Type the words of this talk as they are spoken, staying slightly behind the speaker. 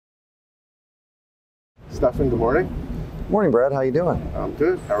Stefan, good morning. Morning, Brad. How you doing? I'm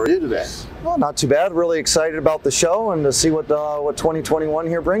good. How are you today? Well, not too bad. Really excited about the show and to see what 2021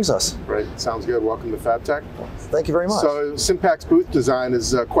 here brings us. Right. Sounds good. Welcome to FABTECH. Thank you very much. So Simpac's booth design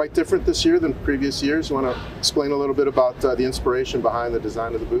is quite different this year than previous years. You want to explain a little bit about the inspiration behind the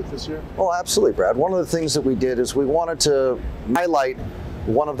design of the booth this year? Well, absolutely, Brad. One of the things that we did is we wanted to highlight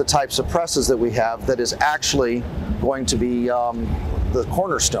one of the types of presses that we have that is actually going to be the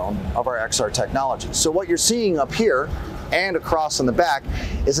cornerstone of our XR technology. So what you're seeing up here and across in the back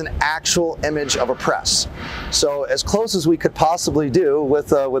is an actual image of a press. So as close as we could possibly do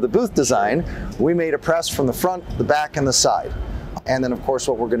with a booth design, we made a press from the front, the back, and the side. And then of course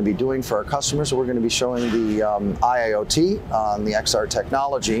what we're going to be doing for our customers, we're going to be showing the IIoT on the XR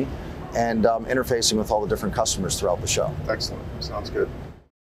technology and interfacing with all the different customers throughout the show. Excellent. Sounds good.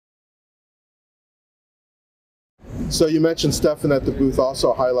 So you mentioned, Stefan, that the booth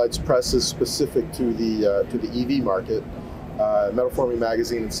also highlights presses specific to the EV market. Metal Forming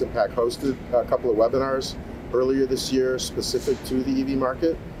Magazine and Simpac hosted a couple of webinars earlier this year specific to the EV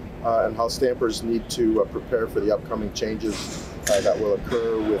market and how stampers need to prepare for the upcoming changes that will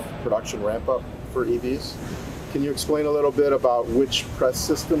occur with production ramp up for EVs. Can you explain a little bit about which press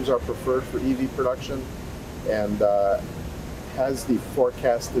systems are preferred for EV production, and has the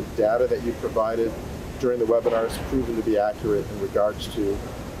forecasted data that you provided during the webinars proven to be accurate in regards to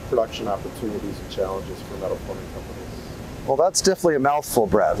production opportunities and challenges for metal forming companies? Well, that's definitely a mouthful,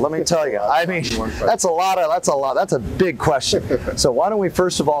 Brad. Let me tell you. I mean, that's a big question. So why don't we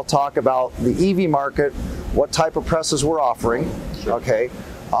first of all talk about the EV market, what type of presses we're offering, Sure. Okay?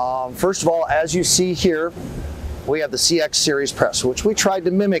 First of all, as you see here, we have the CX series press, which we tried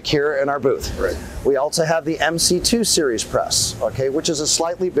to mimic here in our booth. Right. We also have the MC2 series press, okay, which is a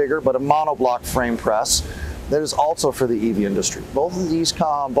slightly bigger but a monoblock frame press that is also for the EV industry. Both of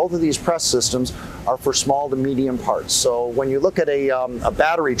these press systems are for small to medium parts. So when you look at a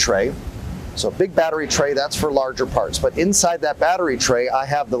battery tray, so a big battery tray, that's for larger parts. But inside that battery tray, I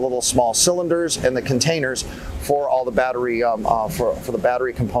have the little small cylinders and the containers for all the battery for the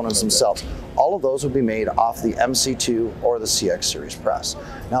battery components themselves. All of those would be made off the MC2 or the CX series press.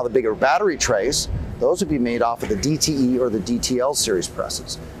 Now the bigger battery trays, those would be made off of the DTE or the DTL series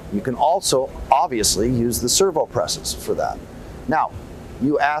presses. You can also obviously use the servo presses for that. Now,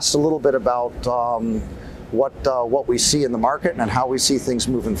 you asked a little bit about what we see in the market and how we see things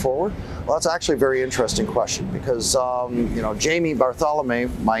moving forward. Well, that's actually a very interesting question because Jamie Bartholomew,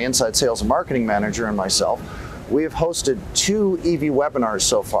 my inside sales and marketing manager, and myself, we have hosted 2 EV webinars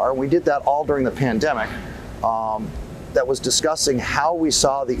so far. We did that all during the pandemic. That was discussing how we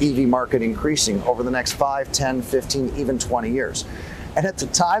saw the EV market increasing over the next 5, 10, 15, even 20 years. And at the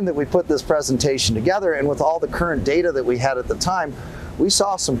time that we put this presentation together, and with all the current data that we had at the time, we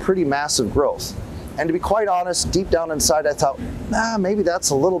saw some pretty massive growth. And to be quite honest, deep down inside, I thought, maybe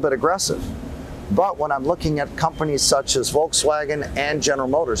that's a little bit aggressive. But when I'm looking at companies such as Volkswagen and General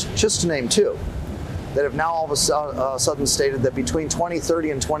Motors, just to name 2, that have now all of a sudden stated that between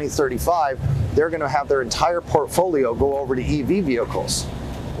 2030 and 2035, they're going to have their entire portfolio go over to EV vehicles.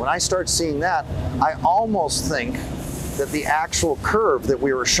 When I start seeing that, I almost think that the actual curve that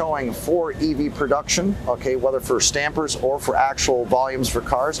we were showing for EV production, okay, whether for stampers or for actual volumes for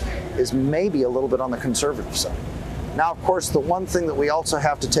cars, is maybe a little bit on the conservative side. Now, of course, the one thing that we also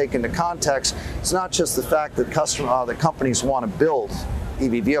have to take into context is not just the fact that the companies want to build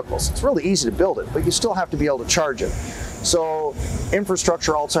EV vehicles. It's really easy to build it, but you still have to be able to charge it. So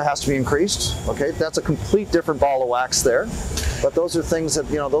infrastructure also has to be increased. Okay, that's a complete different ball of wax there. But those are things that,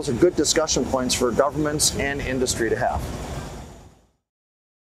 those are good discussion points for governments and industry to have.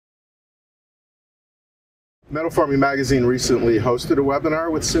 Metal Forming Magazine recently hosted a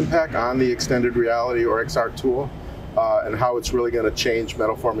webinar with Simpac on the extended reality or XR tool and how it's really going to change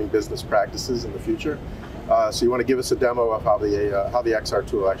metal forming business practices in the future. So you want to give us a demo of how the XR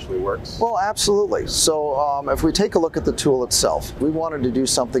tool actually works? Well, absolutely. So if we take a look at the tool itself, we wanted to do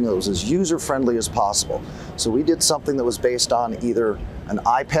something that was as user-friendly as possible. So we did something that was based on either an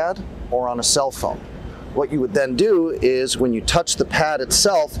iPad or on a cell phone. What you would then do is when you touch the pad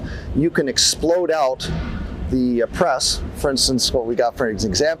itself, you can explode out the press. For instance, what we got for an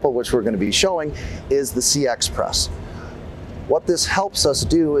example, which we're going to be showing, is the CX press. What this helps us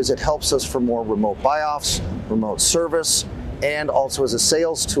do is it helps us for more remote buy-offs, remote service, and also as a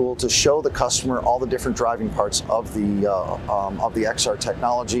sales tool to show the customer all the different driving parts of the XR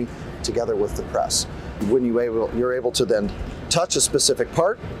technology together with the press. When you're able to then touch a specific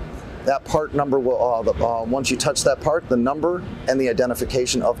part, that part number will, once you touch that part, the number and the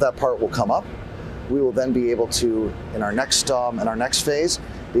identification of that part will come up. We will then be able to, in our next phase,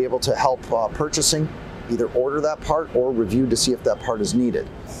 be able to help purchasing either order that part or review to see if that part is needed.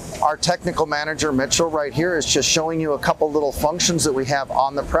 Our technical manager, Mitchell, right here is just showing you a couple little functions that we have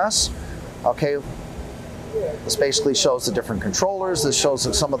on the press. Okay, this basically shows the different controllers. This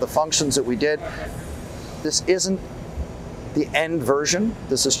shows some of the functions that we did. This isn't the end version.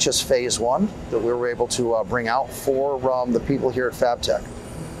 This is just phase one that we were able to bring out for the people here at FABTECH.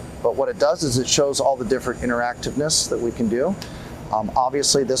 But what it does is it shows all the different interactiveness that we can do.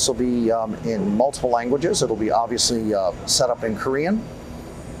 Obviously, this will be in multiple languages. It'll be obviously set up in Korean,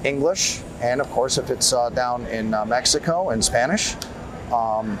 English, and of course, if it's down in Mexico, in Spanish.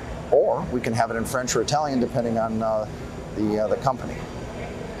 Or we can have it in French or Italian, depending on the company.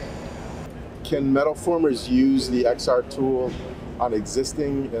 Can metal formers use the XR tool on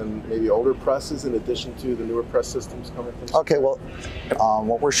existing and maybe older presses in addition to the newer press systems coming from? Okay, well,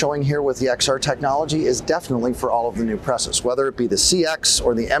 what we're showing here with the XR technology is definitely for all of the new presses, whether it be the CX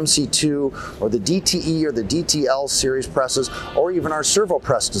or the MC2 or the DTE or the DTL series presses, or even our servo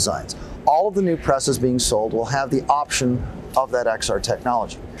press designs. All of the new presses being sold will have the option of that XR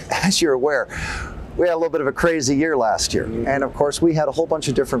technology. As you're aware, we had a little bit of a crazy year last year. And of course, we had a whole bunch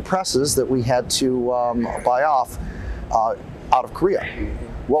of different presses that we had to buy off out of Korea.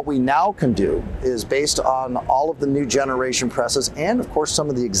 What we now can do is, based on all of the new generation presses and of course some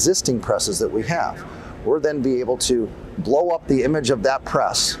of the existing presses that we have, we'll then be able to blow up the image of that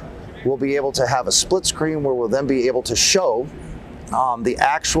press. We'll be able to have a split screen where we'll then be able to show the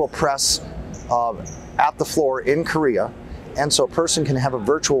actual press at the floor in Korea. And so a person can have a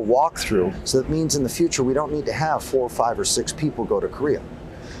virtual walkthrough. So that means in the future, we don't need to have 4, 5, or 6 people go to Korea.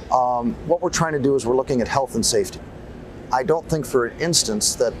 What we're trying to do is we're looking at health and safety. I don't think for an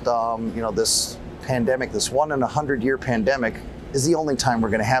instance that this pandemic, this 1 in a 100-year pandemic, is the only time we're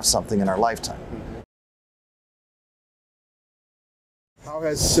going to have something in our lifetime. How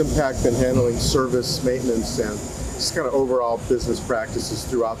has Simpac been handling service, maintenance, and just kind of overall business practices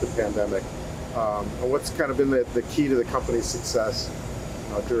throughout the pandemic? And what's kind of been the key to the company's success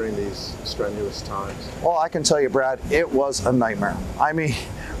during these strenuous times? Well, I can tell you, Brad, it was a nightmare. I mean,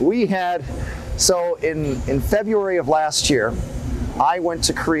 we had, so in February of last year, I went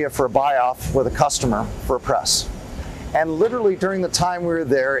to Korea for a buy-off with a customer for a press. And literally during the time we were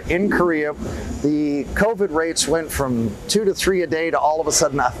there in Korea, the COVID rates went from 2 to 3 a day to all of a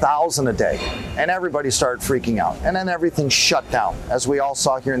sudden 1,000 a day. And everybody started freaking out. And then everything shut down, as we all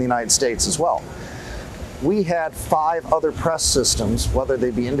saw here in the United States as well. We had 5 other press systems, whether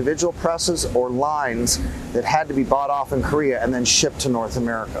they be individual presses or lines, that had to be bought off in Korea and then shipped to North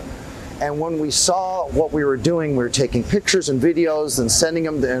America. And when we saw what we were doing, we were taking pictures and videos and sending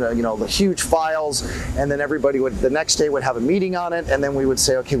them, the huge files, and then everybody would, the next day would have a meeting on it, and then we would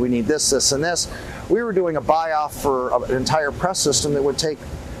say, okay, we need this, this, and this. We were doing a buy-off for an entire press system that would take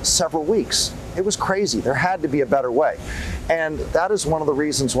several weeks. It was crazy. There had to be a better way. And that is one of the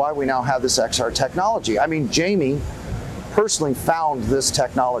reasons why we now have this XR technology. I mean, Jamie personally found this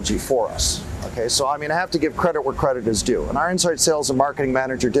technology for us. Okay, so I mean, I have to give credit where credit is due. And our inside sales and marketing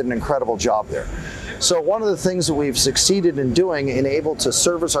manager did an incredible job there. So one of the things that we've succeeded in doing, and able to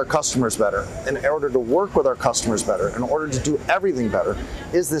service our customers better, in order to work with our customers better, in order to do everything better,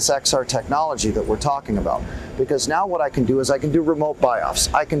 is this XR technology that we're talking about. Because now what I can do is I can do remote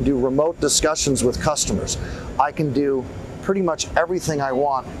buy-offs. I can do remote discussions with customers. I can do pretty much everything I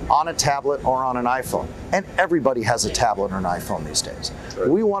want on a tablet or on an iPhone. And everybody has a tablet or an iPhone these days. Right.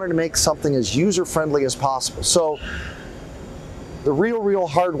 We wanted to make something as user-friendly as possible. So the real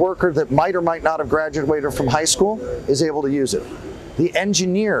hard worker that might or might not have graduated from high school is able to use it. The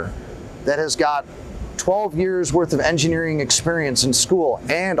engineer that has got 12 years worth of engineering experience in school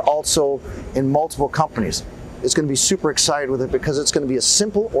and also in multiple companies is going to be super excited with it, because it's going to be as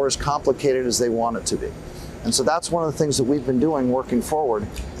simple or as complicated as they want it to be. And so that's one of the things that we've been doing working forward,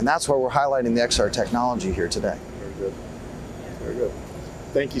 and that's why we're highlighting the XR technology here today. Very good. Very good.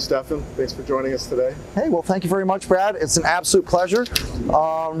 Thank you, Stefan. Thanks for joining us today. Hey, well, thank you very much, Brad. It's an absolute pleasure.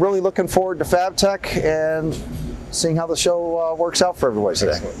 Really looking forward to FABTECH and seeing how the show works out for everybody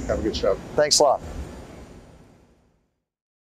today. Excellent. Have a good show. Thanks a lot.